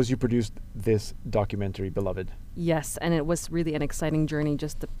 Mary Rose, you produced this documentary, Beloved. Yes, and it was really an exciting journey,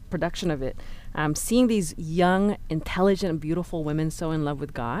 just the production of it. Seeing these young, intelligent, beautiful women so in love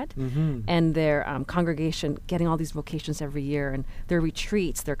with God, and their congregation getting all these vocations every year, and their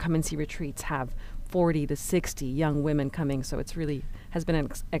retreats, their come and see retreats, have 40 to 60 young women coming. So it's really has been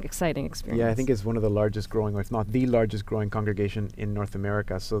an exciting experience. Yeah, I think it's one of the largest growing, or if not the largest growing congregation in North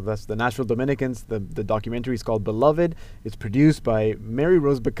America. So that's the Nashville Dominicans. The documentary is called Beloved. It's produced by Mary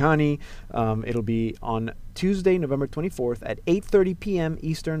Rose Bacani. It'll be on Tuesday, November 24th at 8:30 p.m.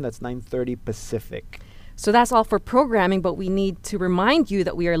 Eastern. That's 9:30 Pacific. So that's all for programming, but we need to remind you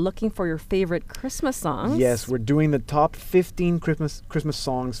that we are looking for your favorite Christmas songs. Yes, we're doing the top 15 Christmas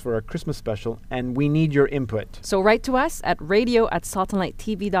songs for our Christmas special, and we need your input. So write to us at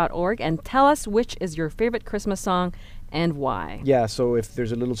radio@saltandlighttv.org and tell us which is your favorite Christmas song and why. Yeah, so if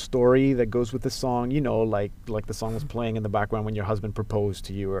there's a little story that goes with the song, you know, like the song was playing in the background when your husband proposed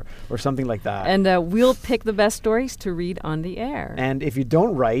to you or something like that. And we'll pick the best stories to read on the air. And if you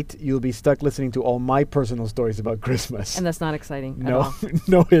don't write, you'll be stuck listening to all my personal stories about Christmas. And that's not exciting at all.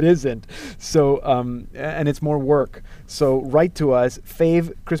 No, it isn't. So, and it's more work. So write to us,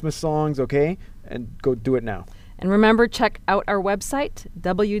 fave Christmas songs, okay? And go do it now. And remember, check out our website,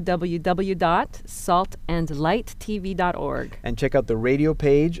 www.saltandlighttv.org. And check out the radio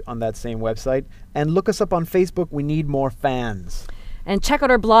page on that same website. And look us up on Facebook. We need more fans. And check out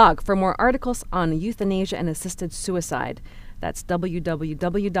our blog for more articles on euthanasia and assisted suicide. That's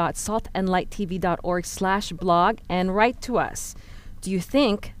www.saltandlighttv.org/blog. And write to us. Do you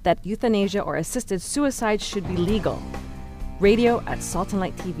think that euthanasia or assisted suicide should be legal?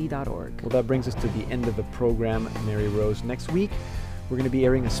 radio@saltandlighttv.org. Well, that brings us to the end of the program, Mary Rose. Next week, we're going to be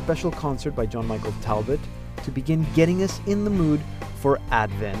airing a special concert by John Michael Talbot to begin getting us in the mood for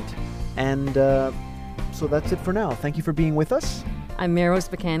Advent. And so that's it for now. Thank you for being with us. I'm Mary Rose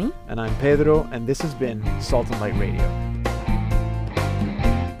Bacani. And I'm Pedro, and this has been Salt and Light Radio.